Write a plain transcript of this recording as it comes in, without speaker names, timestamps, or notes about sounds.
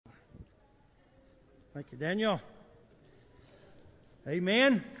Thank you, Daniel.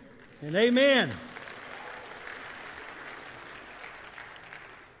 Amen and amen.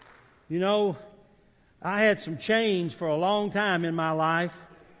 You know, I had some change for a long time in my life.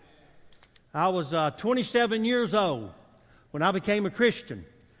 I was 27 years old when I became a Christian.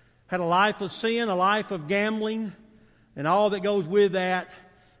 Had a life of sin, a life of gambling, and all that goes with that.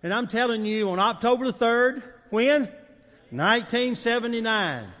 And I'm telling you, on October the 3rd, when?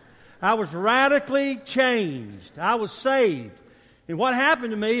 1979. I was radically changed. I was saved. And what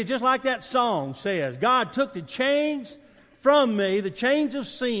happened to me is just like that song says. God took the chains from me, the chains of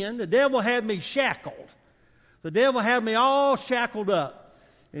sin. The devil had me shackled. The devil had me all shackled up.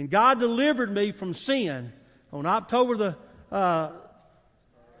 And God delivered me from sin on October the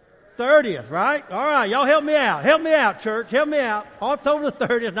 30th, right? All right, y'all help me out. Help me out, church. Help me out. October the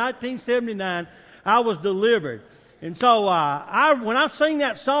 30th, 1979, I was delivered. And so when I sing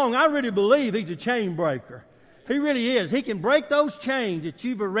that song, I really believe He's a chain breaker. He really is. He can break those chains that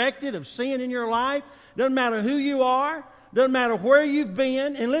you've erected of sin in your life. Doesn't matter who you are. Doesn't matter where you've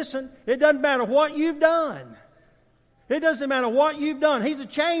been. And listen, it doesn't matter what you've done. It doesn't matter what you've done. He's a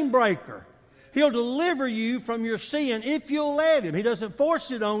chain breaker. He'll deliver you from your sin if you'll let Him. He doesn't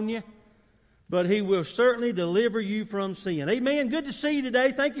force it on you, but He will certainly deliver you from sin. Amen. Good to see you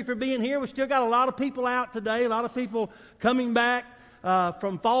today. Thank you for being here. We still got a lot of people out today, a lot of people coming back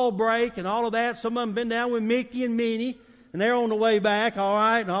from fall break and all of that. Some of them been down with Mickey and Minnie, and they're on the way back, all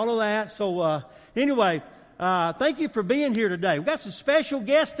right, and all of that. So anyway, thank you for being here today. We've got some special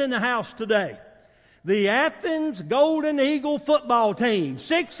guests in the house today. The Athens Golden Eagle football team.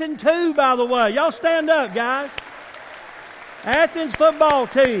 6-2, by the way. Y'all stand up, guys. Athens football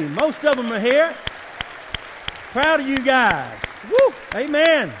team. Most of them are here. Proud of you guys. Woo!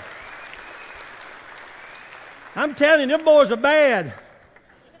 Amen. I'm telling you, them boys are bad.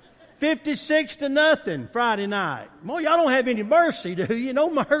 56-0 Friday night. Well, y'all don't have any mercy, do you?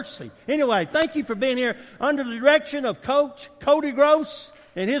 No mercy. Anyway, thank you for being here under the direction of Coach Cody Gross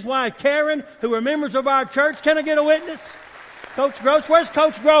and his wife Karen, who are members of our church. Can I get a witness? Coach Gross. Where's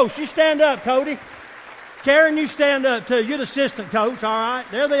Coach Gross? You stand up, Cody. Karen, you stand up too. You're the assistant coach, all right?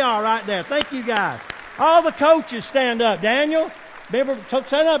 There they are right there. Thank you guys. All the coaches stand up. Daniel,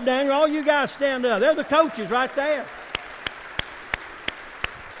 stand up, Daniel. All you guys stand up. They're the coaches right there.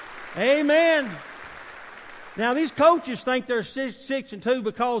 Amen. Now, these coaches think they're 6-2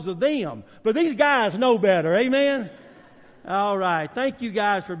 because of them, but these guys know better. Amen. All right. Thank you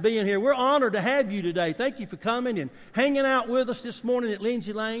guys for being here. We're honored to have you today. Thank you for coming and hanging out with us this morning at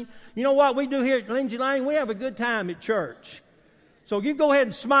Lindsay Lane. You know what we do here at Lindsay Lane? We have a good time at church. So you go ahead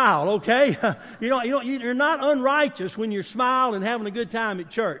and smile, okay? You're not unrighteous when you're smiling and having a good time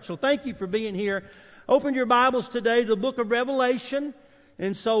at church. So thank you for being here. Open your Bibles today to the book of Revelation.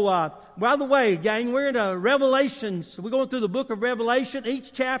 And so, by the way, gang, we're in Revelation. So we're going through the book of Revelation,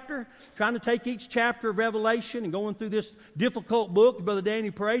 each chapter, trying to take each chapter of Revelation and going through this difficult book. Brother Danny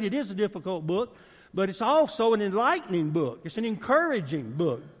prayed. It is a difficult book, but it's also an enlightening book. It's an encouraging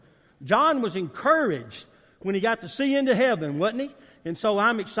book. John was encouraged when he got to see into heaven, wasn't he? And so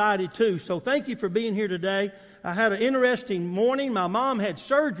I'm excited too. So thank you for being here today. I had an interesting morning. My mom had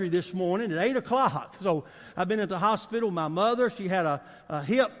surgery this morning at 8 o'clock. So I've been at the hospital. My mother, she had a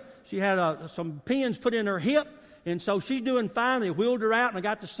hip. She had some pins put in her hip. And so she's doing fine. They wheeled her out, and I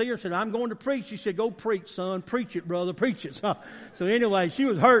got to see her. Said, I'm going to preach. She said, go preach, son. Preach it, brother. Preach it. So anyway, she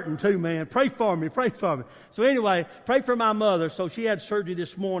was hurting too, man. Pray for me. Pray for me. So anyway, pray for my mother. So she had surgery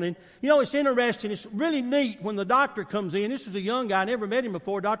this morning. You know, it's interesting. It's really neat when the doctor comes in. This is a young guy. I never met him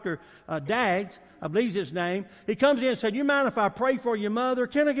before. Dr. Daggs, I believe his name. He comes in and said, you mind if I pray for your mother?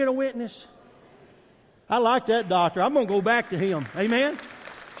 Can I get a witness? I like that doctor. I'm going to go back to him. Amen.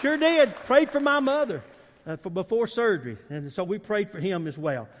 Sure did. Prayed for my mother. Before surgery. And so we prayed for him as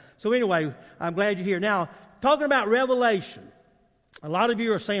well. So anyway, I'm glad you're here. Now, talking about Revelation. A lot of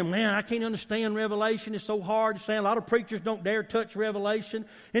you are saying, man, I can't understand Revelation. It's so hard to say. A lot of preachers don't dare touch Revelation.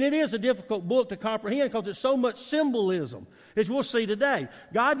 And it is a difficult book to comprehend because it's so much symbolism, as we'll see today.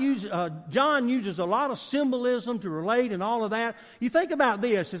 John uses a lot of symbolism to relate and all of that. You think about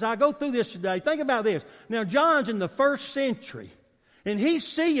this. As I go through this today, think about this. Now, John's in the 1st century. And he's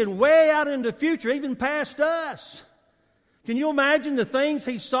seeing way out into the future, even past us. Can you imagine the things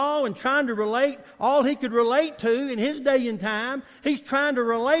he saw and trying to relate all he could relate to in his day and time? He's trying to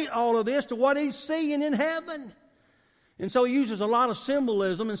relate all of this to what he's seeing in heaven. And so he uses a lot of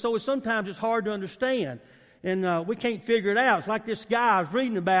symbolism, and so sometimes it's hard to understand. And we can't figure it out. It's like this guy I was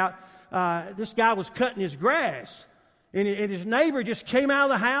reading about. This guy was cutting his grass. And his neighbor just came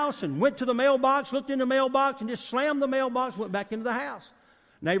out of the house and went to the mailbox, looked in the mailbox, and just slammed the mailbox, went back into the house.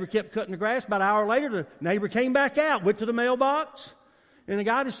 Neighbor kept cutting the grass. About an hour later, the neighbor came back out, went to the mailbox. And the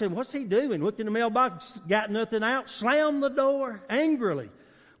guy just said, what's he doing? Looked in the mailbox, got nothing out, slammed the door angrily.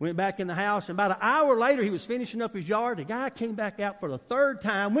 Went back in the house, and about an hour later, he was finishing up his yard. The guy came back out for the third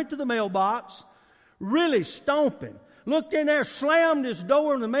time, went to the mailbox, really stomping. Looked in there, slammed his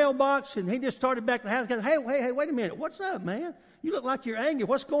door in the mailbox, and he just started back to the house. He said, hey, wait a minute. What's up, man? You look like you're angry.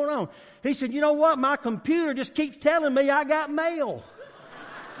 What's going on? He said, you know what? My computer just keeps telling me I got mail.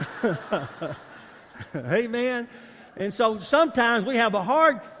 Amen. And so sometimes we have a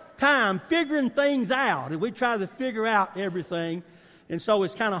hard time figuring things out, and we try to figure out everything, and so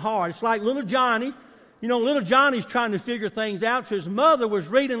it's kind of hard. It's like little Johnny. You know, little Johnny's trying to figure things out. So his mother was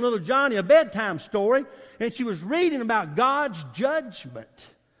reading little Johnny a bedtime story, and she was reading about God's judgment.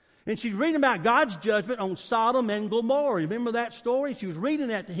 And she's reading about God's judgment on Sodom and Gomorrah. Remember that story? She was reading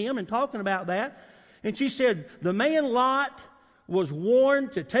that to him and talking about that. And she said, the man Lot was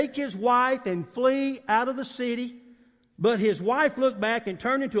warned to take his wife and flee out of the city, but his wife looked back and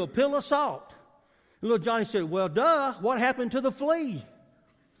turned into a pillar of salt. And little Johnny said, well, duh, what happened to the flea?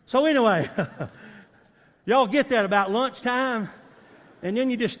 So anyway, y'all get that about lunchtime? And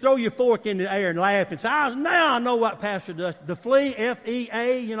then you just throw your fork in the air and laugh and say, now I know what Pastor does. The flea,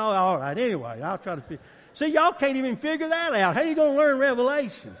 F-E-A, you know, all right. Anyway, I'll try to figure. See, y'all can't even figure that out. How are you going to learn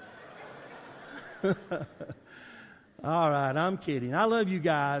Revelation? All right, I'm kidding. I love you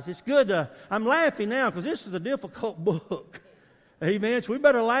guys. It's good I'm laughing now because this is a difficult book. Amen. So we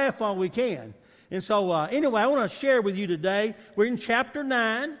better laugh while we can. And so, anyway, I want to share with you today. We're in chapter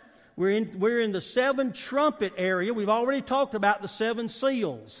 9. We're in the 7 trumpet area. We've already talked about the 7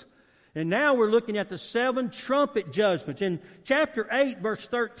 seals. And now we're looking at the 7 trumpet judgments. In chapter 8, verse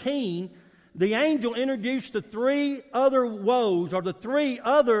 13, the angel introduced the 3 other woes, or the 3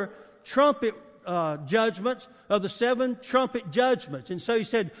 other trumpet judgments of the 7 trumpet judgments. And so he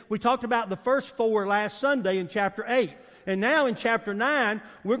said, we talked about the first 4 last Sunday in chapter 8. And now in chapter 9,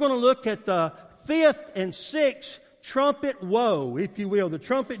 we're going to look at the 5th and 6th trumpet woe, if you will, the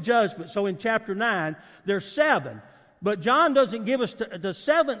trumpet judgment. So in chapter 9, there's 7. But John doesn't give us the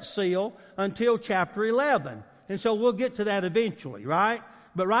 7th seal until chapter 11. And so we'll get to that eventually, right?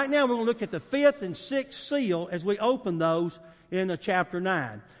 But right now we're going to look at the 5th and 6th seal as we open those in chapter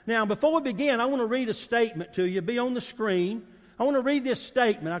 9. Now, before we begin, I want to read a statement to you. Be on the screen. I want to read this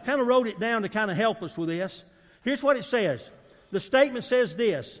statement. I kind of wrote it down to kind of help us with this. Here's what it says. The statement says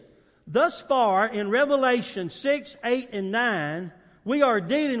this. Thus far, in Revelation 6, 8, and 9, we are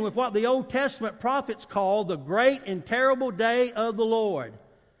dealing with what the Old Testament prophets call the great and terrible day of the Lord.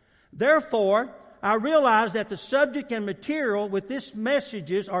 Therefore, I realize that the subject and material with these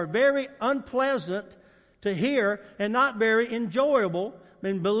messages are very unpleasant to hear and not very enjoyable.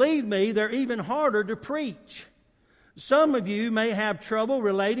 And believe me, they're even harder to preach. Some of you may have trouble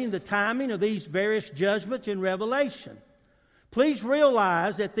relating the timing of these various judgments in Revelation. Please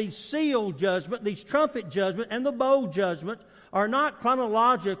realize that these seal judgment, these trumpet judgment, and the bowl judgment are not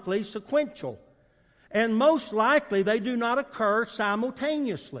chronologically sequential. And most likely they do not occur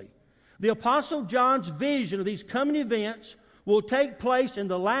simultaneously. The Apostle John's vision of these coming events will take place in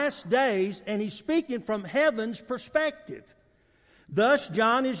the last days, and he's speaking from heaven's perspective. Thus,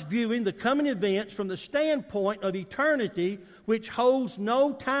 John is viewing the coming events from the standpoint of eternity, which holds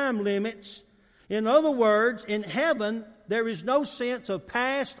no time limits. In other words, in heaven, there is no sense of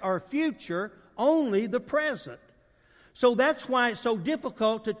past or future, only the present. So that's why it's so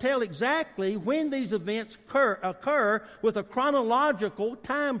difficult to tell exactly when these events occur with a chronological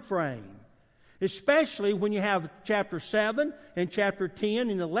time frame. Especially when you have chapter 7 and chapter 10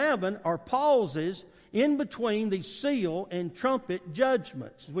 and 11 are pauses in between the seal and trumpet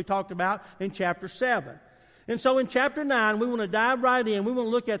judgments, as we talked about in chapter 7. And so in chapter 9, we want to dive right in. We want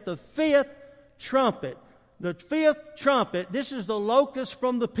to look at the 5th trumpet. The 5th trumpet, this is the locust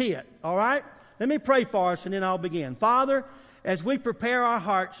from the pit, all right? Let me pray for us and then I'll begin. Father, as we prepare our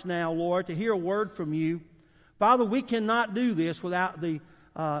hearts now, Lord, to hear a word from you, Father, we cannot do this without the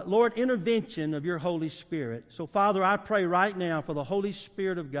Lord, intervention of your Holy Spirit. So, Father, I pray right now for the Holy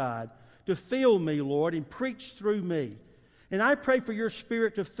Spirit of God to fill me, Lord, and preach through me. And I pray for your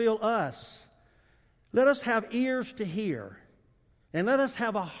Spirit to fill us. Let us have ears to hear. And let us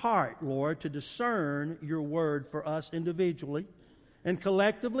have a heart, Lord, to discern your word for us individually and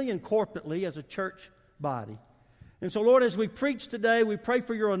collectively and corporately as a church body. And so, Lord, as we preach today, we pray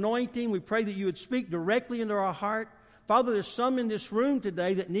for your anointing. We pray that you would speak directly into our heart. Father, there's some in this room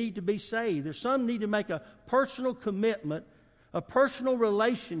today that need to be saved. There's some need to make a personal commitment, a personal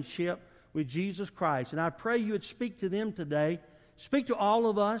relationship with Jesus Christ. And I pray you would speak to them today. Speak to all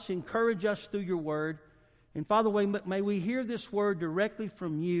of us. Encourage us through your word. And Father, may we hear this word directly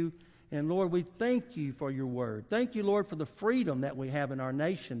from you. And Lord, we thank you for your word. Thank you, Lord, for the freedom that we have in our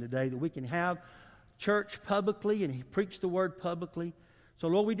nation today, that we can have church publicly and preach the word publicly. So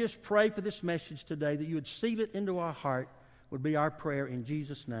Lord, we just pray for this message today, that you would seal it into our heart, would be our prayer in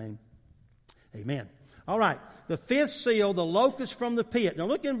Jesus' name. Amen. All right. The fifth seal, the locust from the pit. Now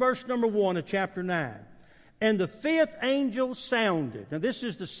look in verse number 1 of chapter 9. And the fifth angel sounded. Now this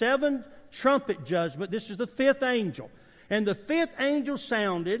is the seventh trumpet judgment. This is the fifth angel. And the fifth angel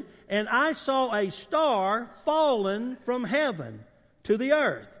sounded, and I saw a star fallen from heaven to the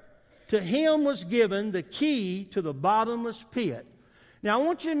earth. To him was given the key to the bottomless pit. Now I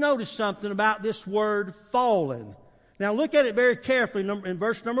want you to notice something about this word fallen. Now look at it very carefully in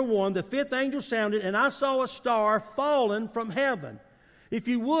verse number 1. The fifth angel sounded, and I saw a star fallen from heaven. If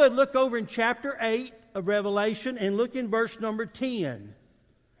you would, look over in chapter 8 of Revelation and look in verse number 10.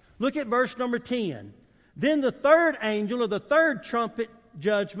 Look at verse number 10. Then the third angel of the third trumpet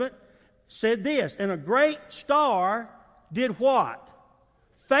judgment said this, and a great star did what?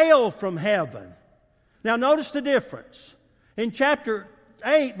 Fell from heaven. Now notice the difference. In chapter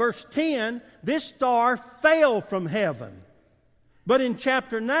 8, verse 10, this star fell from heaven. But in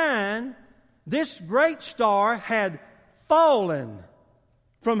chapter 9, this great star had fallen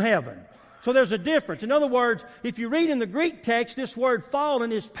from heaven. So there's a difference. In other words, if you read in the Greek text, this word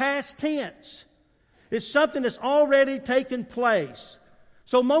fallen is past tense. It's something that's already taken place.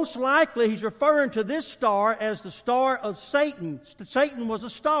 So most likely he's referring to this star as the star of Satan. Satan was a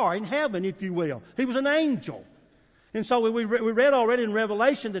star in heaven, if you will. He was an angel. And so we read already in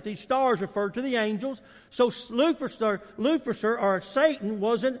Revelation that these stars referred to the angels. So Lucifer or Satan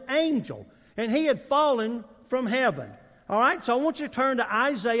was an angel. And he had fallen from heaven. All right, so I want you to turn to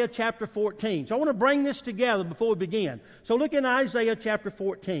Isaiah chapter 14. So I want to bring this together before we begin. So look in Isaiah chapter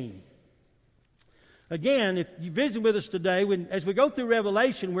 14. Again, if you visit with us today, as we go through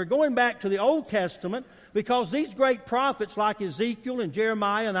Revelation, we're going back to the Old Testament because these great prophets like Ezekiel and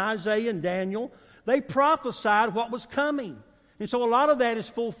Jeremiah and Isaiah and Daniel, they prophesied what was coming. And so a lot of that is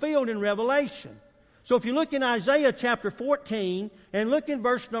fulfilled in Revelation. So if you look in Isaiah chapter 14 and look in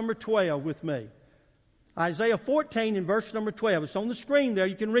verse number 12 with me. Isaiah 14 and verse number 12. It's on the screen there.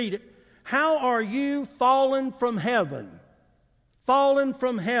 You can read it. How are you fallen from heaven? Fallen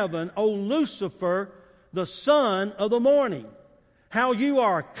from heaven, O Lucifer, the son of the morning. How you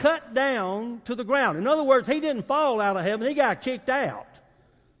are cut down to the ground. In other words, he didn't fall out of heaven. He got kicked out.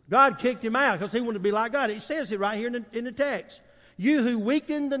 God kicked him out because he wanted to be like God. It says it right here in the text. You who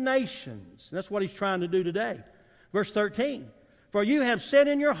weaken the nations. That's what he's trying to do today. Verse 13. For you have said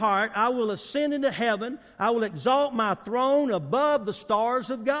in your heart, I will ascend into heaven. I will exalt my throne above the stars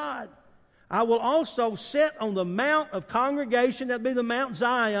of God. I will also sit on the mount of congregation, that be the Mount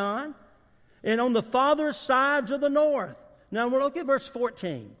Zion, and on the farthest sides of the north. Now we'll look at verse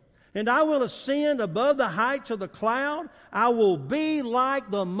 14. And I will ascend above the heights of the cloud. I will be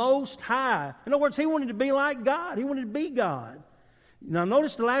like the Most High. In other words, he wanted to be like God. He wanted to be God. Now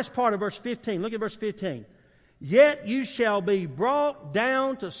notice the last part of verse 15. Look at verse 15. Yet you shall be brought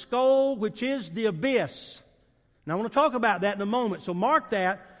down to Sheol, which is the abyss. Now I want to talk about that in a moment. So mark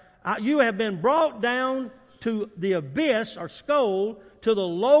that. You have been brought down to the abyss, or Sheol, to the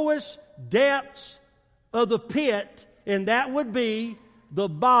lowest depths of the pit, and that would be the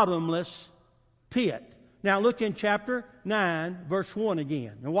bottomless pit. Now look in chapter 9, verse 1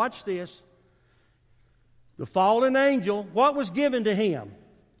 again. Now watch this. The fallen angel, what was given to him?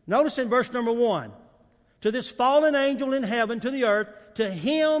 Notice in verse number 1. To this fallen angel in heaven, to the earth, to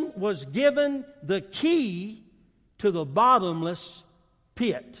him was given the key to the bottomless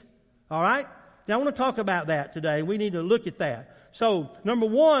pit. All right? Now I want to talk about that today. We need to look at that. So, number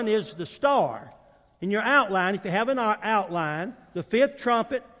 1 is the star. In your outline, if you have an outline, the fifth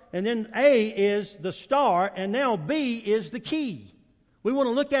trumpet, and then A is the star, and now B is the key. We want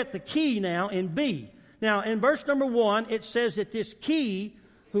to look at the key now in B. Now, in verse number 1, it says that this key,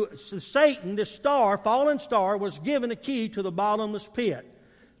 Satan, this star, fallen star, was given a key to the bottomless pit.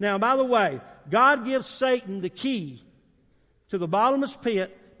 Now, by the way, God gives Satan the key to the bottomless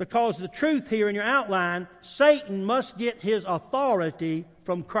pit because the truth here in your outline, Satan must get his authority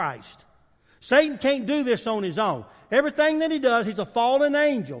from Christ. Satan can't do this on his own. Everything that he does, he's a fallen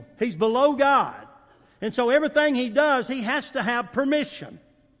angel. He's below God. And so everything he does, he has to have permission.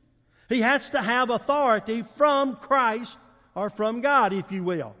 He has to have authority from Christ, or from God, if you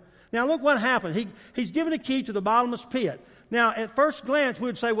will. Now look what happened. He's given a key to the bottomless pit. Now at first glance we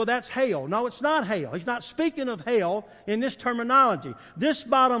would say, well, that's hell. No, it's not hell. He's not speaking of hell in this terminology. This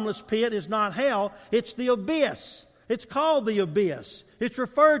bottomless pit is not hell. It's the abyss. It's called the abyss. It's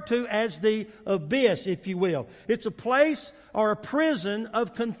referred to as the abyss, if you will. It's a place or a prison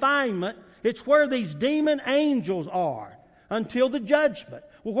of confinement. It's where these demon angels are until the judgment.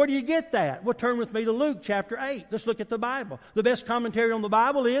 Well, where do you get that? Well, turn with me to Luke chapter 8. Let's look at the Bible. The best commentary on the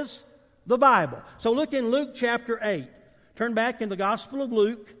Bible is the Bible. So look in Luke chapter 8. Turn back in the Gospel of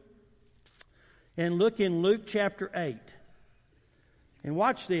Luke and look in Luke chapter 8. And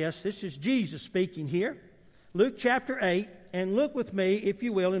watch this. This is Jesus speaking here. Luke chapter 8. And look with me, if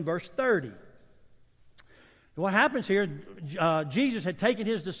you will, in verse 30. What happens here, Jesus had taken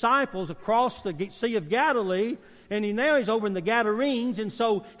his disciples across the Sea of Galilee, and now he's over in the Gadarenes, and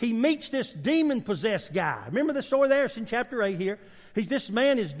so he meets this demon-possessed guy. Remember the story there? It's in chapter 8 here. This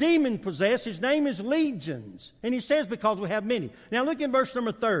man is demon-possessed. His name is Legions. And he says, because we have many. Now look in verse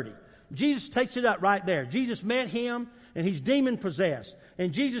number 30. Jesus takes it up right there. Jesus met him, and he's demon-possessed.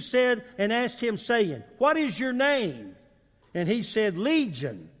 And Jesus said and asked him, saying, what is your name? And he said,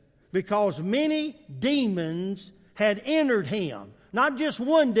 Legion, because many demons had entered him. Not just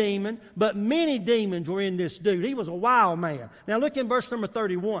one demon, but many demons were in this dude. He was a wild man. Now look in verse number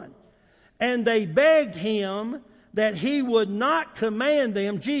 31. And they begged him that he would not command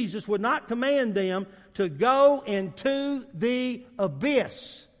them, Jesus would not command them to go into the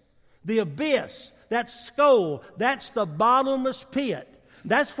abyss. The abyss, that skull, that's the bottomless pit.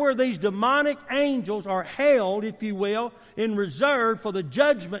 That's where these demonic angels are held, if you will, in reserve for the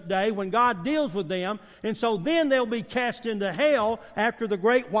judgment day when God deals with them. And so then they'll be cast into hell after the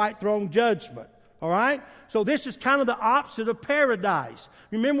great white throne judgment. All right? So this is kind of the opposite of paradise.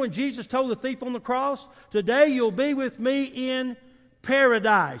 Remember when Jesus told the thief on the cross, today you'll be with me in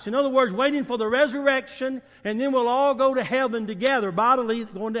paradise. In other words, waiting for the resurrection, and then we'll all go to heaven together, bodily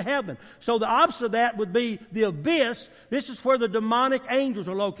going to heaven. So the opposite of that would be the abyss. This is where the demonic angels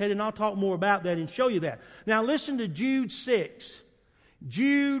are located, and I'll talk more about that and show you that. Now listen to Jude 6.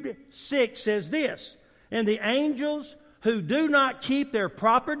 Jude 6 says this, and the angels who do not keep their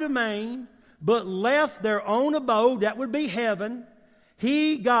proper domain, but left their own abode, that would be heaven,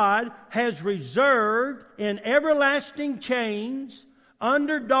 He, God, has reserved in everlasting chains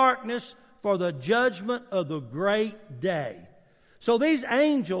under darkness for the judgment of the great day. So these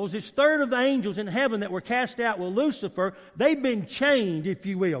angels, this third of the angels in heaven that were cast out with Lucifer, they've been chained, if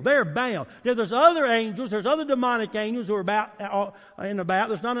you will. They're bound. Now, there's other angels, there's other demonic angels who are about.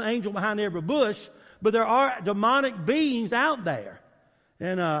 There's not an angel behind every bush, but there are demonic beings out there.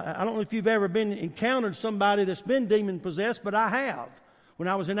 And I don't know if you've ever encountered somebody that's been demon-possessed, but I have. When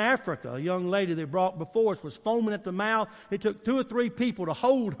I was in Africa, a young lady they brought before us was foaming at the mouth. It took 2 or 3 people to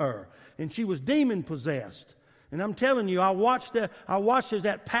hold her, and she was demon-possessed. And I'm telling you, I watched as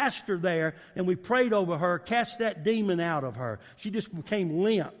that pastor there, and we prayed over her, cast that demon out of her. She just became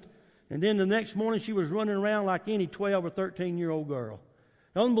limp. And then the next morning, she was running around like any 12 or 13-year-old girl.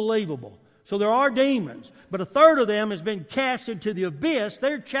 Unbelievable. So there are demons, but a third of them has been cast into the abyss.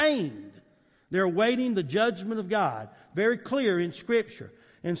 They're chained. They're awaiting the judgment of God. Very clear in Scripture.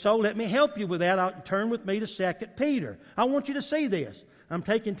 And so let me help you with that. Turn with me to 2 Peter. I want you to see this. I'm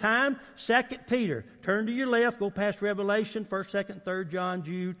taking time. 2 Peter. Turn to your left. Go past Revelation, 1st, 2nd, 3rd John,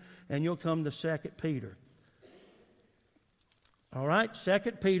 Jude, and you'll come to 2 Peter. All right, 2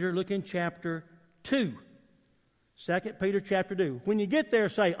 Peter, look in chapter 2. 2 Peter chapter 2. When you get there,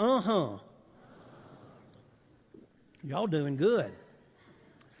 say, uh-huh. Y'all doing good.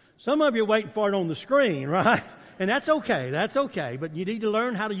 Some of you are waiting for it on the screen, right? And that's okay. That's okay. But you need to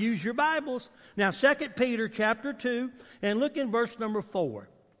learn how to use your Bibles. Now, 2 Peter chapter 2, and look in verse number 4.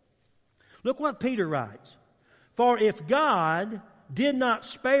 Look what Peter writes. For if God did not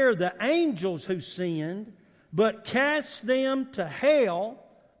spare the angels who sinned, but cast them to hell,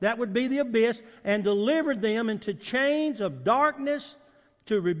 that would be the abyss, and delivered them into chains of darkness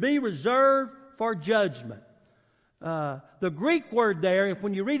to be reserved for judgment. The Greek word there,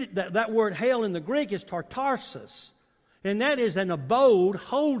 when you read it, that word hell in the Greek is tartarsis. And that is an abode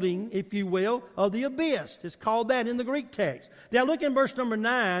holding, if you will, of the abyss. It's called that in the Greek text. Now look in verse number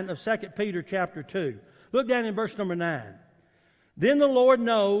 9 of 2 Peter chapter 2. Look down in verse number 9. Then the Lord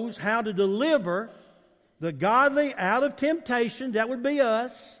knows how to deliver the godly out of temptation, that would be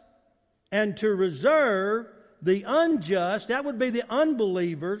us, and to reserve the unjust, that would be the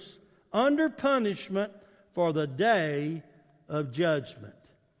unbelievers, under punishment for the day of judgment.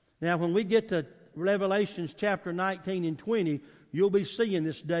 Now, when we get to Revelations chapter 19 and 20, you'll be seeing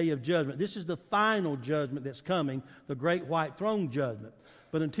this day of judgment. This is the final judgment that's coming, the great white throne judgment.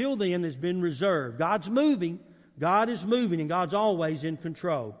 But until then, it's been reserved. God's moving. God is moving, and God's always in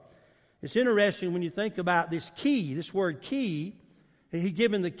control. It's interesting when you think about this key, this word key, He's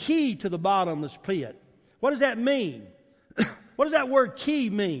given the key to the bottomless pit. What does that mean? What does that word key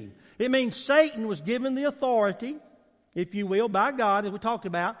mean? It means Satan was given the authority, if you will, by God, as we talked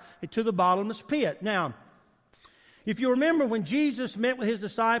about, to the bottomless pit. Now, if you remember when Jesus met with His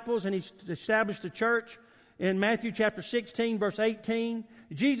disciples and He established the church in Matthew chapter 16, verse 18,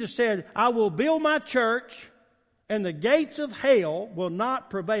 Jesus said, I will build my church and the gates of hell will not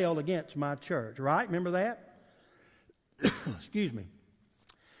prevail against my church. Right? Remember that? Excuse me.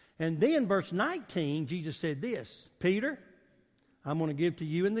 And then verse 19, Jesus said this, Peter, I'm going to give to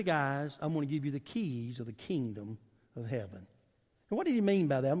you and the guys, I'm going to give you the keys of the kingdom of heaven. And what did He mean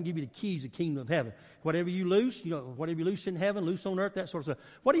by that? I'm going to give you the keys of the kingdom of heaven. Whatever you loose, whatever you loose in heaven, loose on earth, that sort of stuff.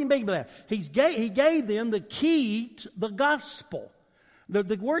 What do you mean by that? He gave them the key to the gospel.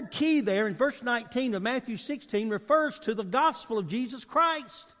 The word key there in verse 19 of Matthew 16 refers to the gospel of Jesus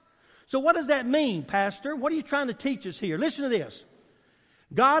Christ. So what does that mean, Pastor? What are you trying to teach us here? Listen to this.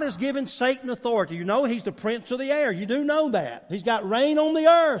 God has given Satan authority. You know he's the prince of the air. You do know that. He's got reign on the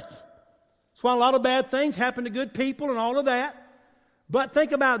earth. That's why a lot of bad things happen to good people and all of that. But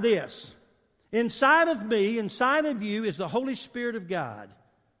think about this. Inside of me, inside of you is the Holy Spirit of God.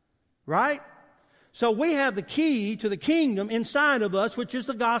 Right? So we have the key to the kingdom inside of us, which is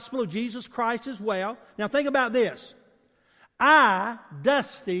the gospel of Jesus Christ as well. Now think about this. I,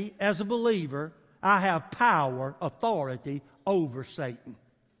 Dusty, as a believer, I have power, authority over Satan.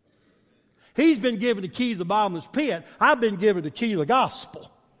 He's been given the key to the bottomless pit. I've been given the key to the gospel.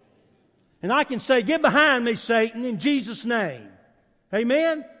 And I can say, get behind me, Satan, in Jesus' name.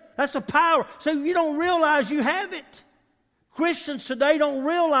 Amen? That's the power. So you don't realize you have it. Christians today don't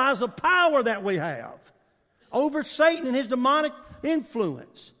realize the power that we have over Satan and his demonic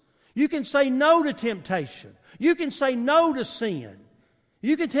influence. You can say no to temptation. You can say no to sin.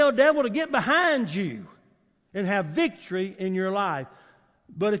 You can tell the devil to get behind you and have victory in your life.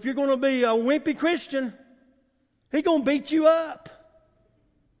 But if you're going to be a wimpy Christian, he's going to beat you up.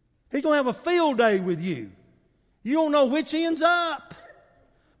 He's going to have a field day with you. You don't know which end's up.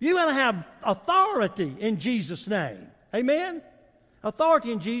 You got to have authority in Jesus' name. Amen?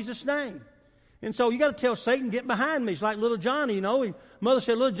 Authority in Jesus' name. And so you got to tell Satan, get behind me. It's like little Johnny, Mother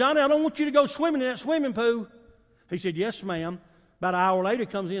said, little Johnny, I don't want you to go swimming in that swimming pool. He said, yes, ma'am. About an hour later, he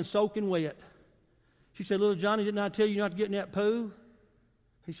comes in soaking wet. She said, little Johnny, didn't I tell you not to get in that pool?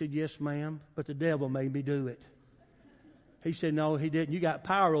 He said, yes, ma'am, but the devil made me do it. He said, no, he didn't. You got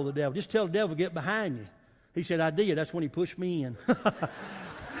power over the devil. Just tell the devil to get behind you. He said, I did. That's when he pushed me in.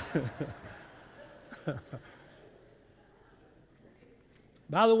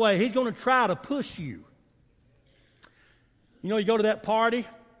 By the way, he's going to try to push you. You go to that party,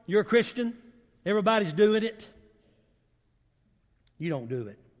 you're a Christian, everybody's doing it. You don't do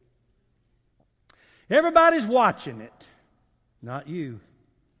it. Everybody's watching it, not you.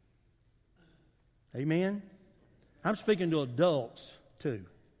 Amen? I'm speaking to adults too.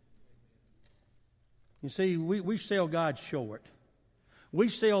 You see, we sell God short. We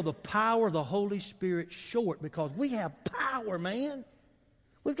sell the power of the Holy Spirit short because we have power, man.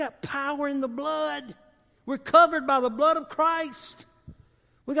 We've got power in the blood. We're covered by the blood of Christ.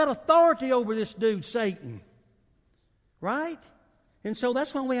 We got authority over this dude, Satan. Right? And so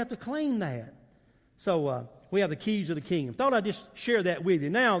that's why we have to claim that. So we have the keys of the kingdom. Thought I'd just share that with you.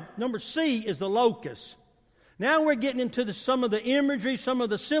 Now, number C is the locust. Now we're getting into some of the imagery, some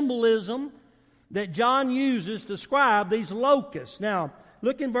of the symbolism that John uses to describe these locusts. Now,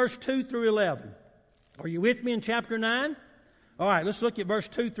 look in verse 2 through 11. Are you with me in chapter 9? All right, let's look at verse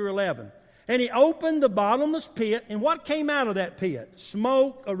 2 through 11. And he opened the bottomless pit, and what came out of that pit?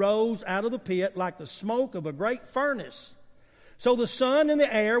 Smoke arose out of the pit like the smoke of a great furnace. So the sun and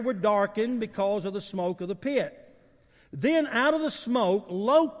the air were darkened because of the smoke of the pit. Then out of the smoke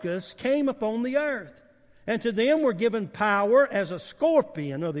locusts came upon the earth, and to them were given power as a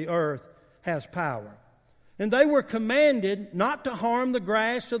scorpion of the earth has power. And they were commanded not to harm the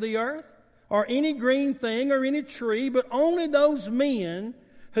grass of the earth, or any green thing, or any tree, but only those men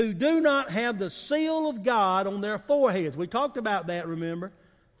who do not have the seal of God on their foreheads. We talked about that, remember?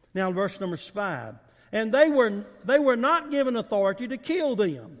 Now, verse number 5. And they were not given authority to kill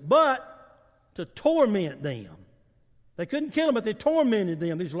them, but to torment them. They couldn't kill them, but they tormented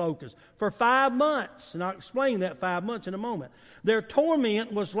them, these locusts, for 5 months. And I'll explain that 5 months in a moment. Their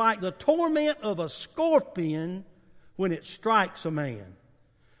torment was like the torment of a scorpion when it strikes a man.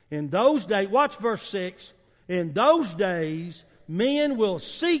 In those days, watch verse 6. In those days, men will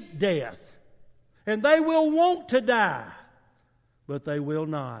seek death, and they will want to die, but they will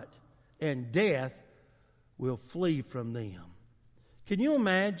not. And death will flee from them. Can you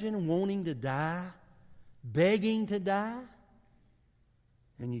imagine wanting to die, begging to die,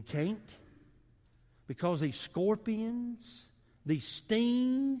 and you can't? Because these scorpions, these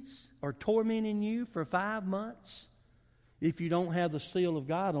stings are tormenting you for 5 months if you don't have the seal of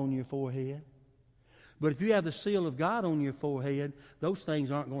God on your forehead. But if you have the seal of God on your forehead, those things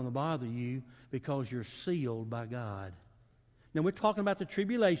aren't going to bother you because you're sealed by God. Now, we're talking about the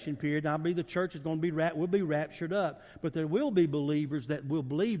tribulation period. I believe the church is going to will be raptured up. But there will be believers that will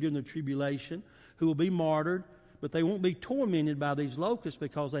believe during the tribulation who will be martyred, but they won't be tormented by these locusts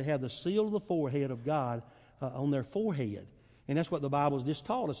because they have the seal of the forehead of God on their forehead. And that's what the Bible has just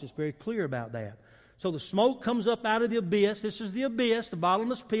taught us. It's very clear about that. So the smoke comes up out of the abyss. This is the abyss, the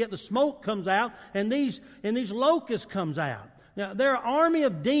bottomless pit. The smoke comes out, and these locusts comes out. Now, they're an army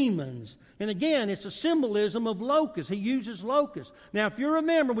of demons. And again, it's a symbolism of locusts. He uses locusts. Now, if you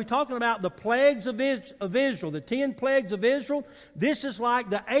remember, we're talking about the plagues of Israel, the 10 plagues of Israel. This is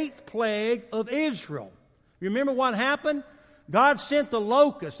like the 8th plague of Israel. You remember what happened? God sent the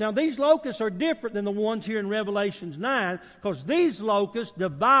locusts. Now, these locusts are different than the ones here in Revelation 9 because these locusts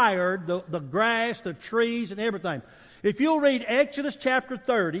devoured the grass, the trees, and everything. If you'll read Exodus chapter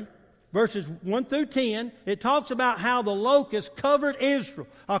 30, verses 1 through 10, it talks about how the locusts covered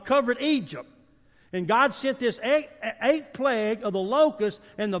Egypt. And God sent this 8th plague of the locusts,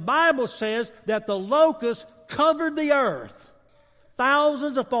 and the Bible says that the locusts covered the earth.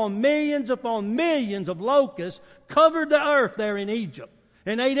 Thousands upon millions of locusts covered the earth there in Egypt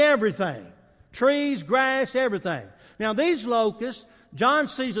and ate everything. Trees, grass, everything. Now these locusts, John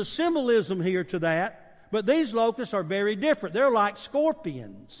sees a symbolism here to that, but these locusts are very different. They're like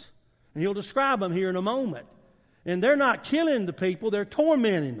scorpions. And he'll describe them here in a moment. And they're not killing the people, they're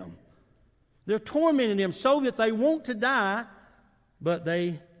tormenting them. They're tormenting them so that they want to die, but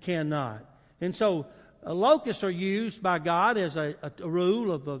they cannot. And so locusts are used by God as a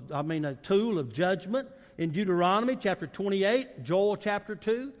tool of judgment in Deuteronomy chapter 28, Joel chapter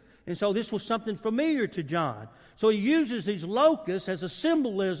 2. And so this was something familiar to John. So he uses these locusts as a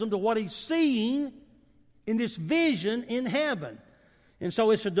symbolism to what he's seeing in this vision in heaven. And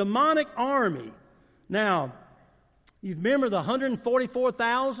so it's a demonic army. Now, you remember the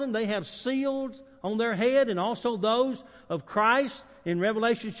 144,000 they have sealed on their head, and also those of Christ in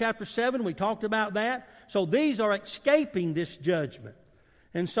Revelation chapter 7. We talked about that. So these are escaping this judgment.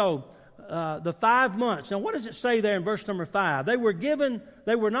 And so the 5 months. Now what does it say there in verse number 5? They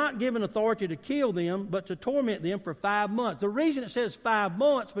were not given authority to kill them, but to torment them for 5 months. The reason it says 5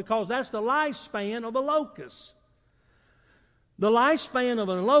 months, because that's the lifespan of a locust. The lifespan of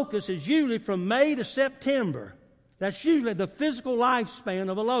a locust is usually from May to September. That's usually the physical lifespan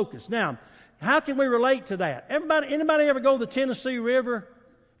of a locust. Now, how can we relate to that? Anybody ever go to the Tennessee River?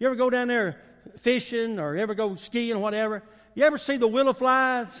 You ever go down there fishing or ever go skiing or whatever? You ever see the willow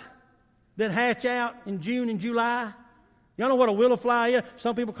flies that hatch out in June and July? Y'all know what a willow fly is?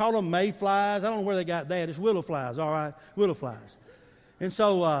 Some people call them mayflies. I don't know where they got that. It's willow flies, all right? Willow flies. And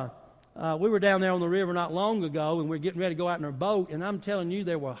so we were down there on the river not long ago, and we were getting ready to go out in our boat, and I'm telling you,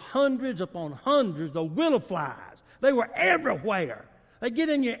 there were hundreds upon hundreds of willow flies. They were everywhere. They get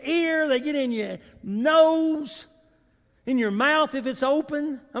in your ear, they get in your nose, in your mouth if it's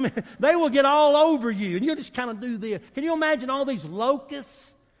open. I mean, they will get all over you, and you'll just kind of do this. Can you imagine all these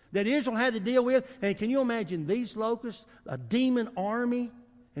locusts that Israel had to deal with? And can you imagine these locusts, a demon army,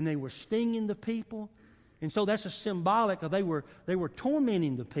 and they were stinging the people? And so that's a symbolic of they were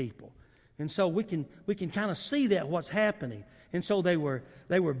tormenting the people. And so we can kind of see that what's happening. And so they were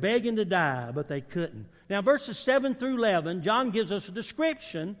begging to die, but they couldn't. Now verses 7 through 11, John gives us a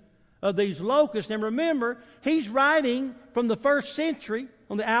description of these locusts. And remember, he's writing from the first century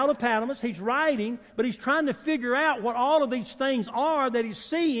on the Isle of Patmos. He's writing, but he's trying to figure out what all of these things are that he's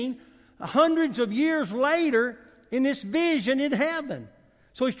seeing hundreds of years later in this vision in heaven.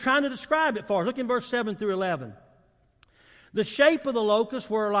 So he's trying to describe it for us. Look in verse 7 through 11. The shape of the locusts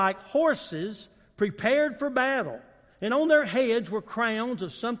were like horses prepared for battle, and on their heads were crowns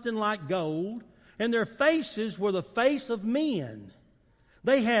of something like gold, and their faces were the face of men.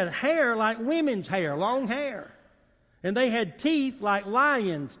 They had hair like women's hair, long hair, and they had teeth like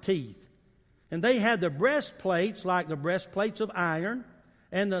lions' teeth, and they had the breastplates like the breastplates of iron,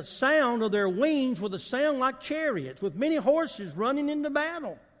 and the sound of their wings was a sound like chariots, with many horses running into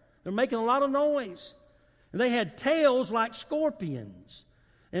battle. They're making a lot of noise. And they had tails like scorpions.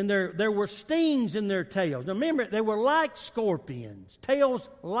 And there were stings in their tails. Now remember, they were like scorpions. Tails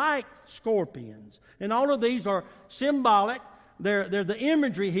like scorpions. And all of these are symbolic. They're the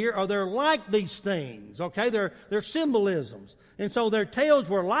imagery here, or they're like these things. Okay? They're symbolisms. And so their tails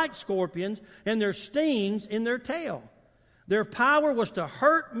were like scorpions, and their stings in their tail. Their power was to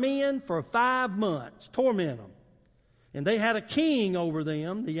hurt men for 5 months, torment them. And they had a king over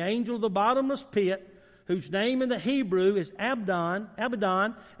them, the angel of the bottomless pit, whose name in the Hebrew is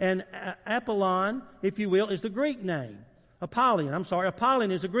Abaddon, and Apollyon, if you will, is the Greek name. Apollyon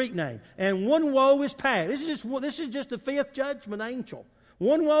is the Greek name. And one woe is past. This is just the fifth judgment angel.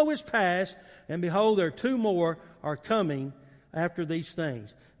 One woe is past, and behold, there are two more are coming after these things.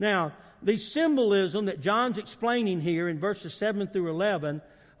 Now, the symbolism that John's explaining here in verses 7 through 11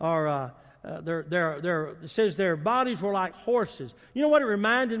 are, it says their bodies were like horses. You know what it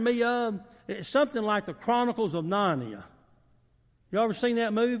reminded me of? It's something like the Chronicles of Narnia. You ever seen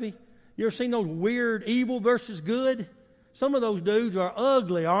that movie? You ever seen those weird evil versus good? Some of those dudes are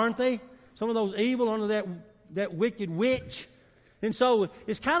ugly, aren't they? Some of those evil under that wicked witch. And so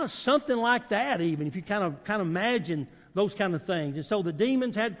it's kind of something like that, even if you kind of imagine those kind of things. And so the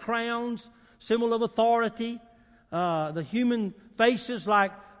demons had crowns, symbol of authority. The human faces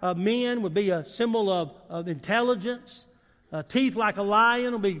like men would be a symbol of intelligence. Teeth like a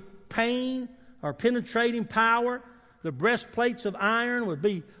lion would be pain or penetrating power. The breastplates of iron would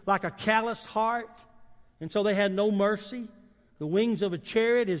be like a calloused heart. And so they had no mercy. The wings of a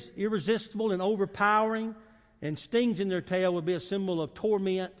chariot is irresistible and overpowering. And stings in their tail would be a symbol of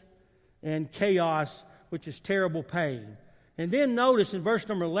torment and chaos, which is terrible pain. And then notice in verse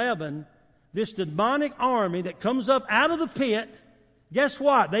number 11, this demonic army that comes up out of the pit, guess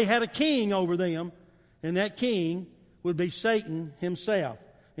what? They had a king over them, and that king would be Satan himself.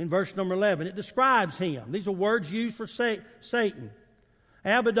 In verse number 11, it describes him. These are words used for Satan.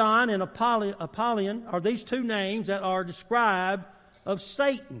 Abaddon and Apollyon are these two names that are described of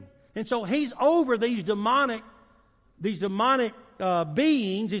Satan. And so he's over these demonic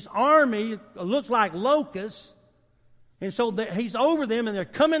beings, this army looks like locusts. And so he's over them, and they're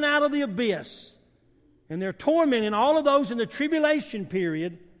coming out of the abyss. And they're tormenting all of those in the tribulation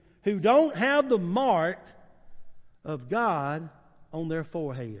period who don't have the mark of God on their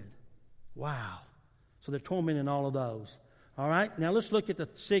forehead. Wow. So they're tormenting all of those. All right, now let's look at the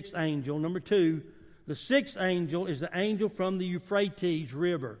sixth angel. Number 2, the sixth angel is the angel from the Euphrates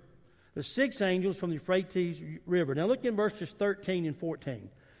River. The sixth angel is from the Euphrates River. Now look in verses 13 and 14.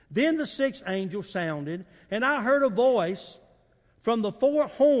 Then the sixth angel sounded, and I heard a voice from the 4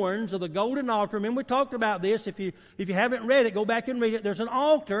 horns of the golden altar. Remember, we talked about this. If you haven't read it, go back and read it. There's an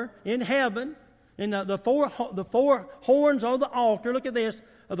altar in heaven, and the four horns on the altar, look at this,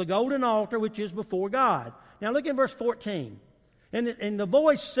 of the golden altar which is before God. Now look in verse 14. And the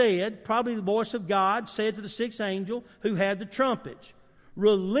voice said, probably the voice of God, said to the sixth angel who had the trumpets,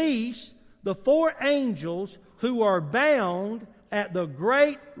 release the 4 angels who are bound at the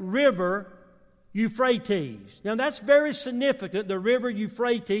great river Euphrates. Now that's very significant, the river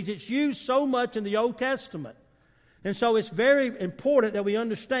Euphrates. It's used so much in the Old Testament. And so it's very important that we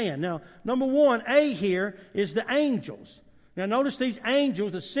understand. Now, number 1, A here, is the angels. Now notice these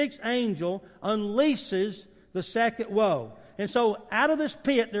angels, the sixth angel unleashes the second woe. And so out of this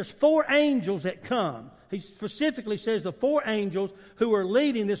pit, there's 4 angels that come. He specifically says the 4 angels who are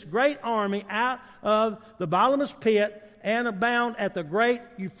leading this great army out of the bottomless pit and are bound at the great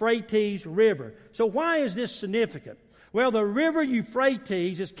Euphrates River. So why is this significant? Well, the river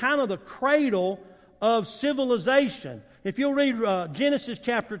Euphrates is kind of the cradle of civilization. If you'll read Genesis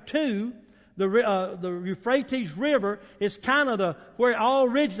chapter 2, the Euphrates River is kind of where it all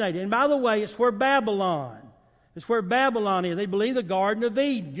originated. And by the way, it's where Babylon. It's where Babylon is. They believe the Garden of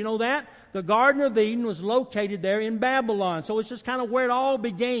Eden. You know that? The Garden of Eden was located there in Babylon. So it's just kind of where it all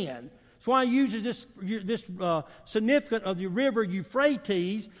began. That's why he uses this significant of the river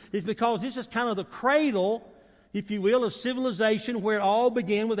Euphrates, is because this is kind of the cradle, if you will, of civilization, where it all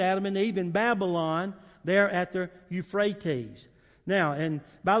began with Adam and Eve in Babylon, there at the Euphrates. Now, and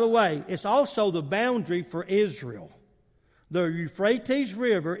by the way, it's also the boundary for Israel. The Euphrates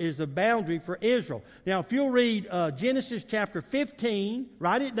River is the boundary for Israel. Now, if you'll read Genesis chapter 15,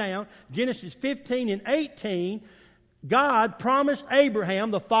 write it down, Genesis 15 and 18, God promised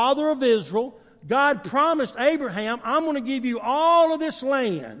Abraham, the father of Israel, God promised Abraham, I'm going to give you all of this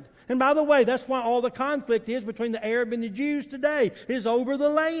land. And by the way, that's why all the conflict is between the Arab and the Jews today, is over the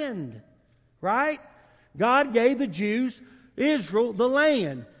land. Right? God gave the Jews, Israel, the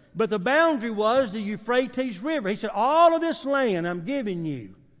land. But the boundary was the Euphrates River. He said, all of this land I'm giving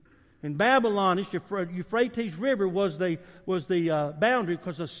you. In Babylon, this Euphrates River was the boundary,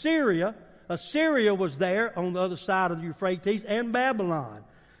 because Assyria was there on the other side of the Euphrates, and Babylon.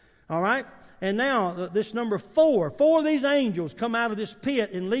 All right? And now, this number 4. 4 of these angels come out of this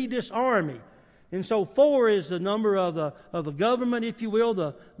pit and lead this army. And so 4 is the number of the government, if you will,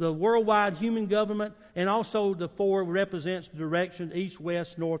 the worldwide human government, and also the 4 represents the direction east,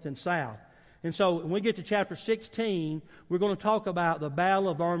 west, north, and south. And so when we get to chapter 16, we're going to talk about the Battle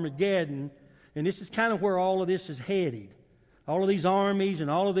of Armageddon. And this is kind of where all of this is headed. All of these armies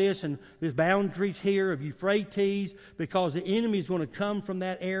and all of this and these boundaries here of Euphrates, because the enemy is going to come from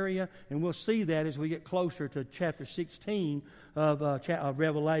that area, and we'll see that as we get closer to chapter 16 of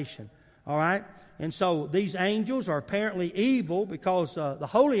Revelation. All right? And so these angels are apparently evil because the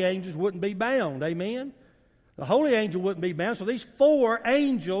holy angels wouldn't be bound. Amen? The holy angel wouldn't be bound. So these 4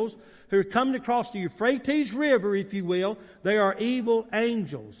 angels who are coming across the Euphrates River, if you will, they are evil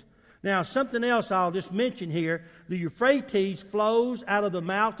angels. Now, something else I'll just mention here. The Euphrates flows out of the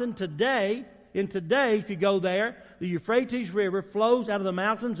mountain today. And today, if you go there, the Euphrates River flows out of the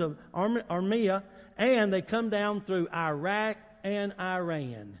mountains of Armenia, and they come down through Iraq and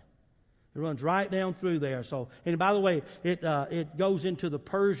Iran. It runs right down through there. So, and by the way, it goes into the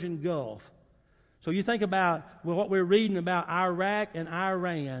Persian Gulf. So you think about what we're reading about Iraq and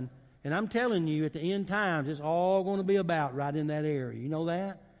Iran, and I'm telling you, at the end times, it's all going to be about right in that area. You know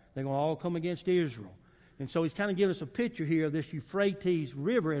that? They're going to all come against Israel. And so he's kind of giving us a picture here of this Euphrates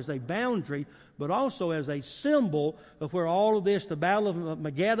River as a boundary, but also as a symbol of where all of this, the Battle of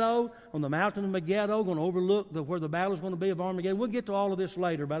Megiddo, on the mountain of Megiddo, going to overlook where the battle is going to be of Armageddon. We'll get to all of this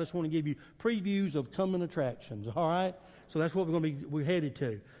later, but I just want to give you previews of coming attractions, all right? So that's what we're headed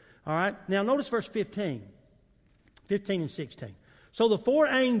to. All right? Now notice verse 15 and 16. So the 4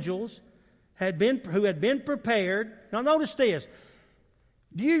 angels who had been prepared. Now notice this.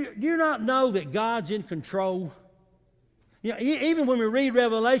 Do you not know that God's in control? You know, even when we read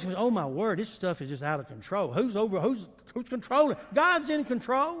Revelation, oh my word, this stuff is just out of control. Who's controlling? God's in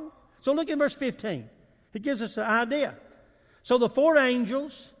control. So look at verse 15. It gives us an idea. So the 4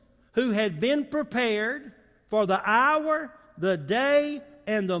 angels who had been prepared for the hour, the day,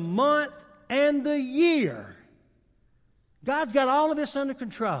 and the month, and the year. God's got all of this under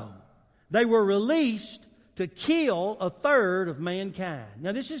control. They were released to kill 1/3 of mankind.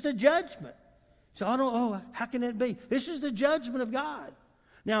 Now this is the judgment. So how can that be? This is the judgment of God.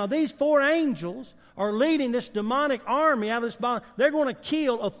 Now these 4 angels are leading this demonic army out of this body. They're going to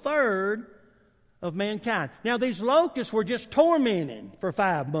kill 1/3 of mankind. Now these locusts were just tormenting for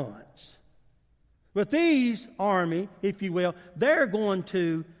 5 months. But these army, if you will, they're going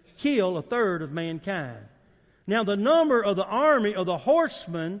to kill 1/3 of mankind. Now the number of the army of the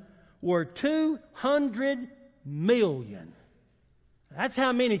horsemen were 200 million. That's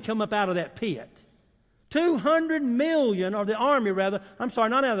how many come up out of that pit. 200 million of the army, rather. I'm sorry,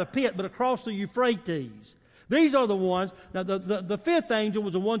 not out of the pit, but across the Euphrates. These are the ones. Now, the 5th angel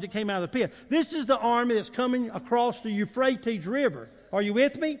was the ones that came out of the pit. This is the army that's coming across the Euphrates River. Are you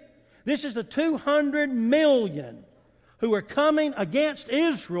with me? This is the 200 million who are coming against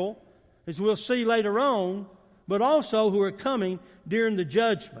Israel, as we'll see later on, but also who are coming during the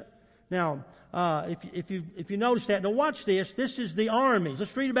judgment. Now, if you notice that, now watch this. This is the armies.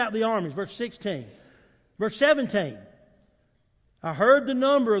 Let's read about the armies. Verse 16. Verse 17. I heard the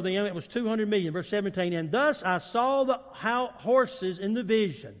number of them. It was 200 million. Verse 17. And thus I saw the horses in the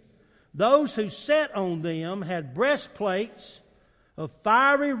vision. Those who sat on them had breastplates of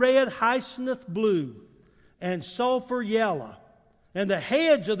fiery red hyacinth blue and sulfur yellow. And the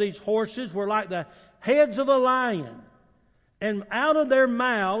heads of these horses were like the heads of a lion. And out of their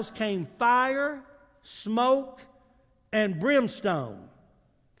mouths came fire, smoke, and brimstone.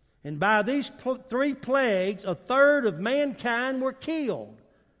 And by these 3 plagues, 1/3 of mankind were killed.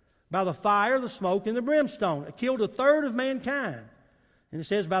 By the fire, the smoke, and the brimstone. It killed 1/3 of mankind. And it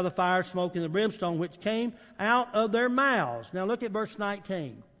says by the fire, smoke, and the brimstone, which came out of their mouths. Now look at verse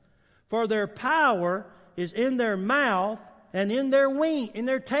 19. For their power is in their mouth and in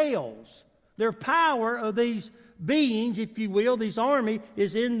their tails. Their power of these beings, if you will, these army,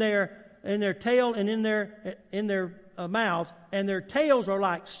 is in their tail and in their mouth, and their tails are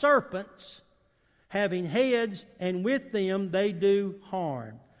like serpents, having heads, and with them they do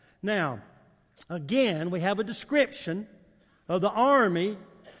harm. Now, again, we have a description of the army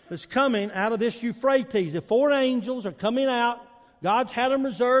that's coming out of this Euphrates. The 4 angels are coming out. God's had them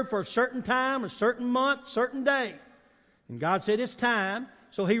reserved for a certain time, a certain month, certain day. And God said it's time.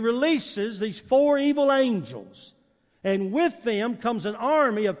 So He releases these 4 evil angels. And with them comes an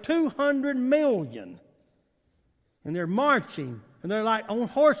army of 200 million. And they're marching. And they're like on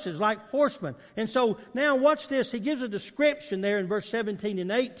horses, like horsemen. And so now watch this. He gives a description there in verse 17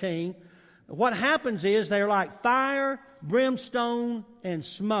 and 18. What happens is they're like fire, brimstone, and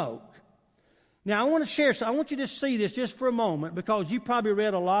smoke. Now I want to share. So I want you to see this just for a moment, because you probably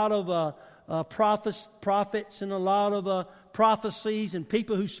read a lot of prophets and a lot of prophecies and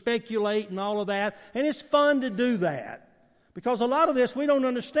people who speculate and all of that. And it's fun to do that. Because a lot of this, we don't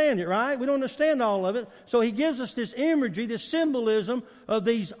understand it, right? We don't understand all of it. So he gives us this imagery, this symbolism of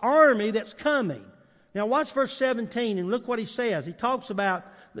these army that's coming. Now watch verse 17 and look what he says. He talks about,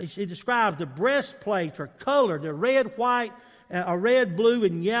 he describes the breastplates are colored. They're red, white, red, blue,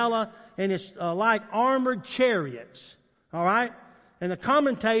 and yellow. And it's like armored chariots. All right? And the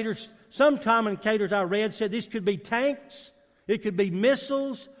commentators, some commentators I read said this could be tanks, it could be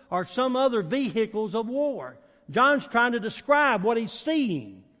missiles, or some other vehicles of war. John's trying to describe what he's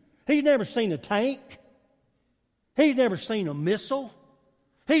seeing. He's never seen a tank. He's never seen a missile.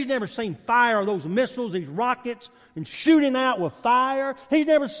 He's never seen fire of those missiles, these rockets, and shooting out with fire. He's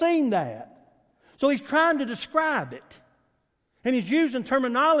never seen that. So he's trying to describe it. And he's using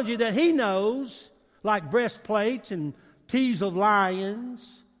terminology that he knows, like breastplates and teeth of lions.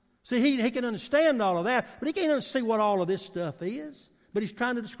 See, he can understand all of that, but he can't see what all of this stuff is. But he's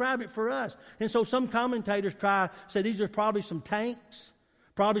trying to describe it for us. And so some commentators say these are probably some tanks,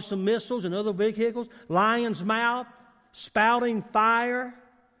 probably some missiles and other vehicles. Lion's mouth, spouting fire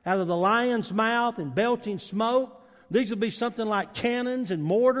out of the lion's mouth and belching smoke. These would be something like cannons and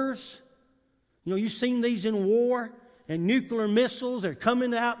mortars. You know, you've seen these in war. And nuclear missiles, they're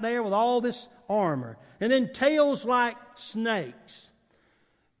coming out there with all this armor. And then tails like snakes.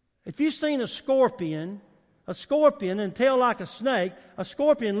 If you've seen a scorpion and tail like a snake, a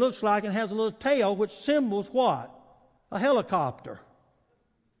scorpion looks like it has a little tail which symbols what? A helicopter.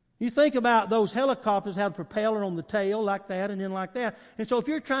 You think about those helicopters have a propeller on the tail like that and then like that. And so if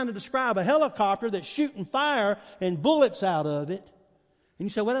you're trying to describe a helicopter that's shooting fire and bullets out of it, and you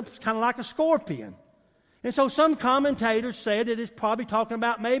say, well, that's kind of like a scorpion. And so some commentators said that it's probably talking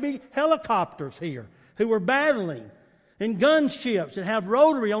about maybe helicopters here who were battling, and gunships that have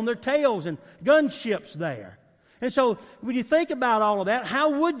rotary on their tails and gunships there. And so when you think about all of that,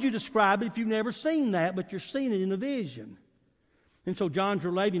 how would you describe it if you've never seen that, but you're seeing it in the vision? And so John's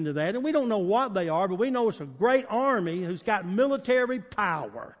relating to that. And we don't know what they are, but we know it's a great army who's got military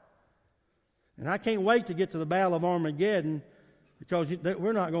power. And I can't wait to get to the Battle of Armageddon, because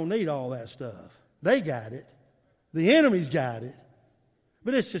we're not going to need all that stuff. They got it. The enemy's got it.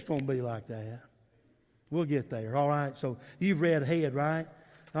 But it's just going to be like that. We'll get there, all right? So you've read ahead, right?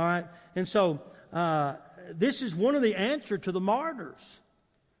 All right? And so this is one of the answers to the martyrs.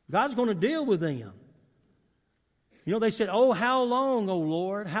 God's going to deal with them. You know, they said, oh, how long, oh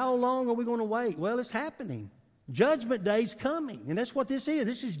Lord? How long are we going to wait? Well, it's happening. Judgment Day's coming. And that's what this is.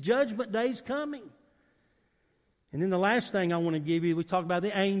 This is Judgment Day's coming. And then the last thing I want to give you, we talked about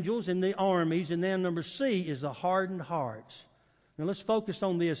the angels and the armies, and then number C is the hardened hearts. Now let's focus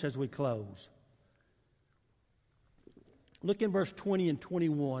on this as we close. Look in verse 20 and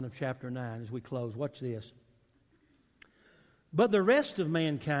 21 of chapter 9 as we close. Watch this. But the rest of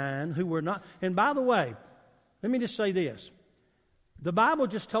mankind who were not... And by the way, let me just say this. The Bible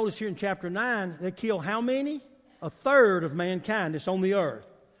just told us here in chapter 9, they killed how many? A third of mankind that's on the earth.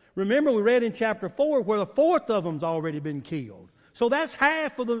 Remember, we read in chapter 4 where a fourth of them's already been killed. So that's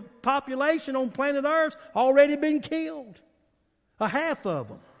half of the population on planet Earth already been killed. A half of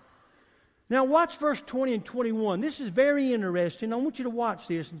them. Now watch verse 20 and 21. This is very interesting. I want you to watch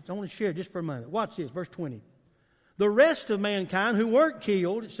this. I want to share it just for a moment. Watch this, verse 20. The rest of mankind who weren't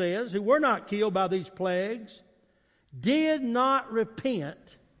killed, it says, who were not killed by these plagues, did not repent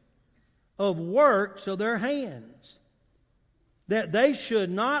of works of their hands, that they should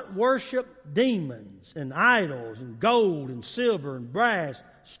not worship demons and idols and gold and silver and brass,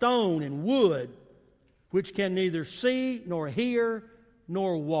 stone and wood, which can neither see nor hear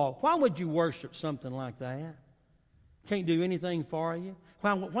nor walk. Why would you worship something like that? Can't do anything for you.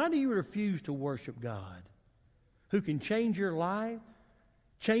 Why do you refuse to worship God, who can change your life,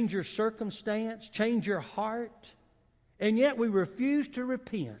 change your circumstance, change your heart? And yet we refuse to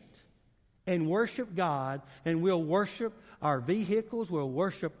repent and worship God, and we'll worship our vehicles, we'll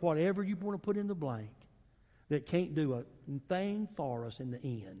worship whatever you want to put in the blank that can't do a thing for us in the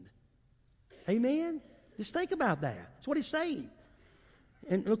end. Amen? Just think about that. That's what he's saying.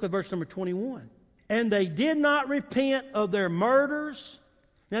 And look at verse number 21. And they did not repent of their murders.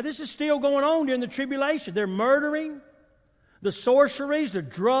 Now this is still going on during the tribulation. They're murdering, the sorceries, the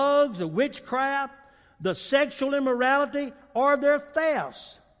drugs, the witchcraft, the sexual immorality, or their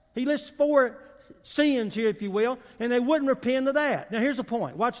thefts. He lists 4 sins here, if you will, and they wouldn't repent of that. Now here's the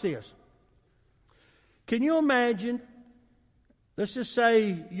point. Watch this. Can you imagine, let's just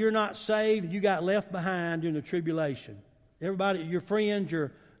say you're not saved and you got left behind during the tribulation. Everybody, your friends,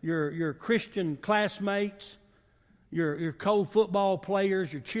 your Christian classmates, your co-football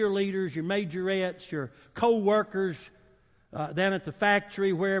players, your cheerleaders, your majorettes, your co-workers down at the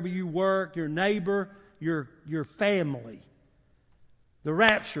factory, wherever you work, your neighbor, your family. the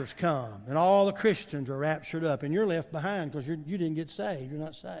rapture's come, and all the Christians are raptured up, and you're left behind because you didn't get saved. You're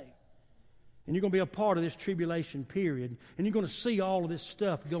not saved. And you're going to be a part of this tribulation period, and you're going to see all of this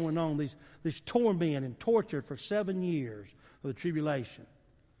stuff going on, this torment and torture for 7 years of the tribulation.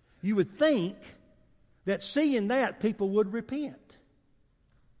 You would think that seeing that, people would repent.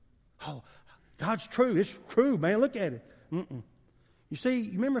 Oh, God's true. It's true, man. Look at it. You see,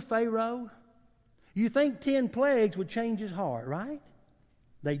 you remember Pharaoh? You think 10 plagues would change his heart, right?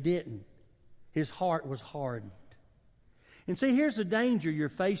 They didn't. His heart was hardened. And see, here's the danger you're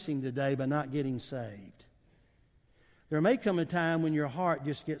facing today by not getting saved. There may come a time when your heart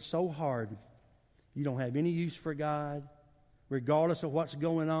just gets so hardened, you don't have any use for God. Regardless of what's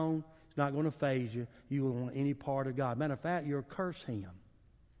going on, it's not going to faze you. You won't want any part of God. Matter of fact, you'll curse Him.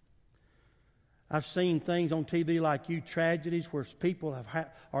 I've seen things on TV like tragedies where people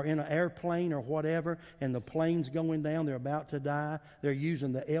are in an airplane or whatever, and the plane's going down, they're about to die. They're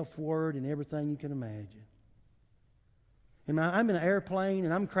using the F word and everything you can imagine. And I'm in an airplane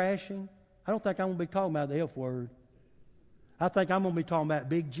and I'm crashing. I don't think I'm going to be talking about the F word. I think I'm going to be talking about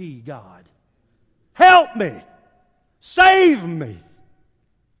Big G, God. Help me! Save me!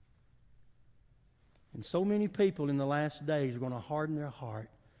 And so many people in the last days are going to harden their heart.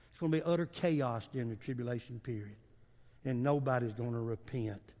 It's going to be utter chaos during the tribulation period. And nobody's going to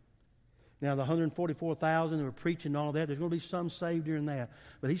repent. Now, the 144,000 who are preaching all that, there's going to be some saved during that.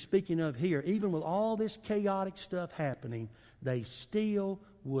 But he's speaking of here, even with all this chaotic stuff happening, they still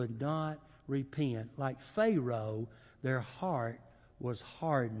would not repent. Like Pharaoh, their heart was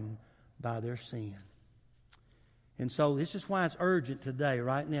hardened by their sin. And so this is why it's urgent today,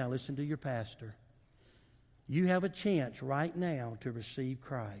 right now. Listen to your pastor. You have a chance right now to receive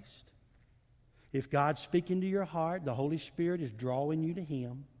Christ. If God's speaking to your heart, the Holy Spirit is drawing you to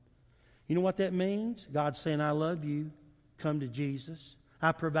Him. You know what that means? God's saying, I love you. Come to Jesus.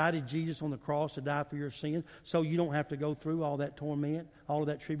 I provided Jesus on the cross to die for your sins so you don't have to go through all that torment, all of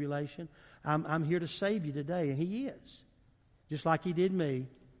that tribulation. I'm here to save you today, and He is. Just like He did me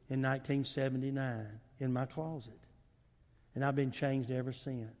in 1979 in my closet. And I've been changed ever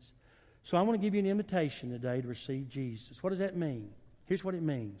since. So I want to give you an invitation today to receive Jesus. What does that mean? Here's what it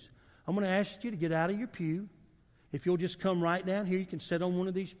means. I'm going to ask you to get out of your pew. If you'll just come right down here, you can sit on one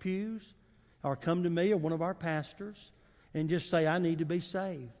of these pews or come to me or one of our pastors and just say, I need to be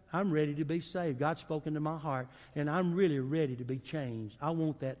saved. I'm ready to be saved. God's spoken to my heart, and I'm really ready to be changed. I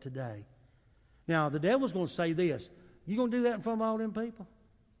want that today. Now, the devil's going to say this. You going to do that in front of all them people?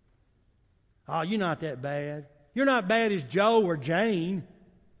 Oh, you're not that bad. You're not bad as Joe or Jane.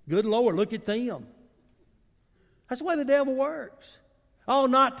 Good Lord, look at them. That's the way the devil works. Oh,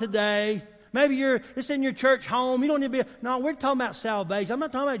 not today. Maybe it's in your church home. You don't need to be. No, we're talking about salvation. I'm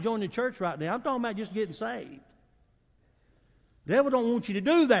not talking about joining the church right now. I'm talking about just getting saved. The devil don't want you to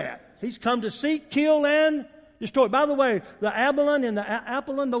do that. He's come to seek, kill, and destroy. By the way, the Abalon and the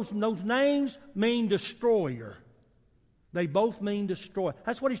Apollon, those names mean destroyer. They both mean destroy.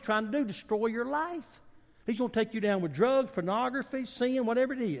 That's what he's trying to do, destroy your life. He's going to take you down with drugs, pornography, sin,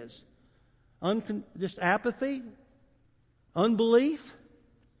 whatever it is. Just apathy, unbelief.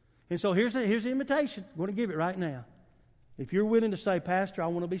 And so here's the invitation. I'm going to give it right now. If you're willing to say, Pastor, I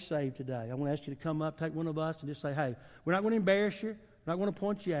want to be saved today, I want to ask you to come up, take one of us, and just say, hey, we're not going to embarrass you. We're not going to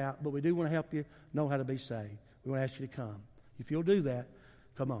point you out, but we do want to help you know how to be saved. We want to ask you to come. If you'll do that,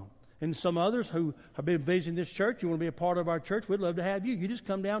 come on. And some others who have been visiting this church, you want to be a part of our church, we'd love to have you. You just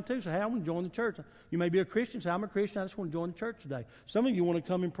come down too. Say, hey, I want to join the church. You may be a Christian. Say, I'm a Christian. I just want to join the church today. Some of you want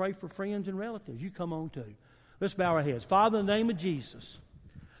to come and pray for friends and relatives. You come on too. Let's bow our heads. Father, in the name of Jesus,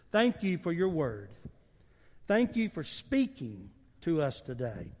 thank you for your word. Thank you for speaking to us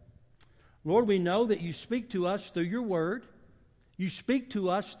today. Lord, we know that you speak to us through your word. You speak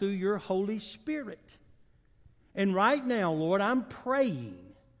to us through your Holy Spirit. And right now, Lord, I'm praying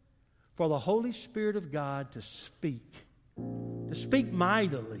for the Holy Spirit of God to speak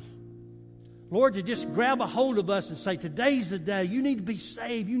mightily. Lord, to just grab a hold of us and say, today's the day. You need to be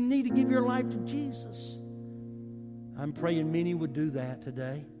saved. You need to give your life to Jesus. I'm praying many would do that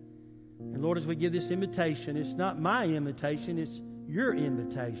today. And Lord, as we give this invitation, it's not my invitation, it's your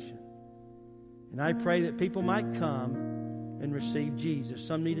invitation. And I pray that people might come and receive Jesus.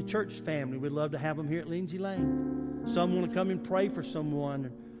 Some need a church family. We'd love to have them here at Lindsay Lane. Some want to come and pray for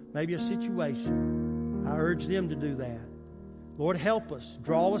someone, maybe a situation. I urge them to do that. Lord, help us.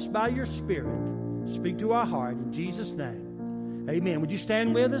 Draw us by your Spirit. Speak to our heart in Jesus' name. Amen. Would you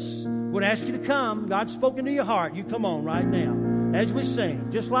stand with us? Would ask you to come. God's spoken to your heart. You come on right now. As we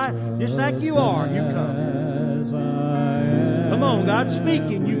sing, just like you are, you come. Come on, God's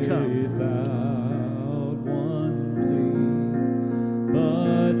speaking, you come. But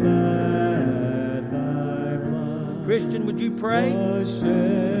Christian, would you pray? Would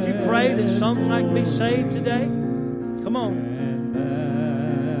you pray that someone might be saved today? Come on. And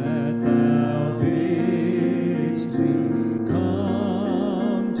that thou bidst me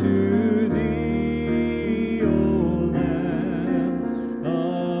come to thee, O Lamb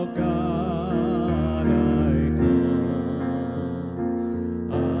of God, I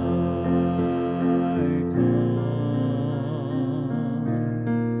come,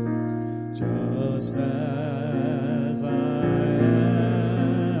 just as I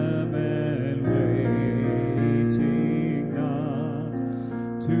am, and waiting not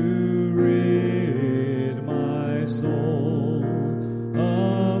to rid my soul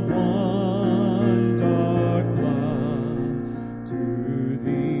of one dark blot, to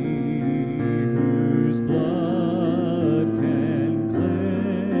thee whose blood can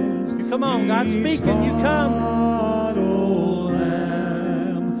cleanse. Come on, God's speaking. You come.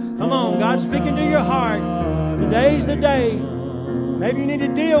 Come on, God's speaking to your heart. Today's the day. Maybe you need to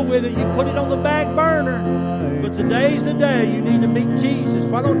deal with it. You put it on the back burner. But today's the day you need to meet Jesus.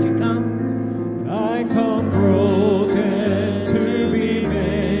 Why don't you come? I come broken to be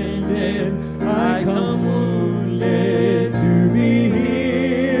mended. I come wounded to be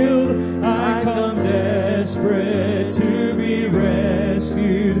healed. I come desperate to be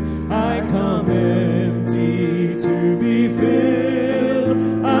rescued. I come empty to be filled.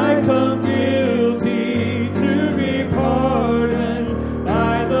 I come guilty to be pardoned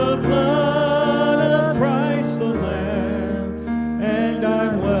by the blood of Christ the Lamb. And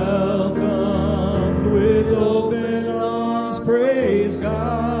I'm welcomed with open arms, praise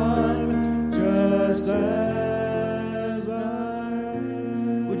God, just as I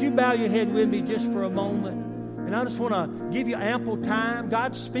am. Would you bow your head with me just for a moment? And I just want to give you ample time.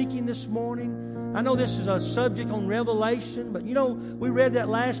 God's speaking this morning. I know this is a subject on Revelation, but you know, we read that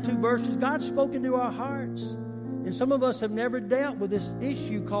last two verses. God's spoken to our hearts. And some of us have never dealt with this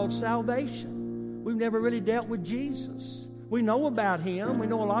issue called salvation. We've never really dealt with Jesus. We know about Him. We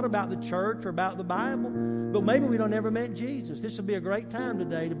know a lot about the church or about the Bible, but maybe we don't ever met Jesus. This would be a great time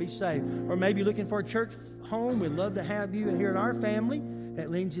today to be saved. Or maybe you're looking for a church home. We'd love to have you here at our family at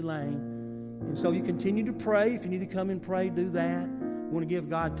Lindsay Lane. And so you continue to pray. If you need to come and pray, do that. We want to give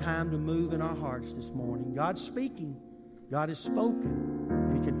God time to move in our hearts this morning. God's speaking. God has spoken.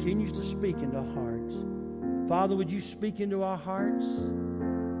 And He continues to speak into our hearts. Father, would you speak into our hearts?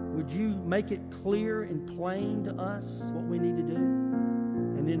 Would you make it clear and plain to us what we need to do?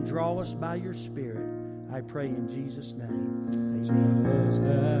 And then draw us by your Spirit. I pray in Jesus' name.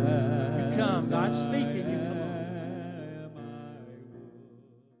 Amen. You come. God's speaking. You come on.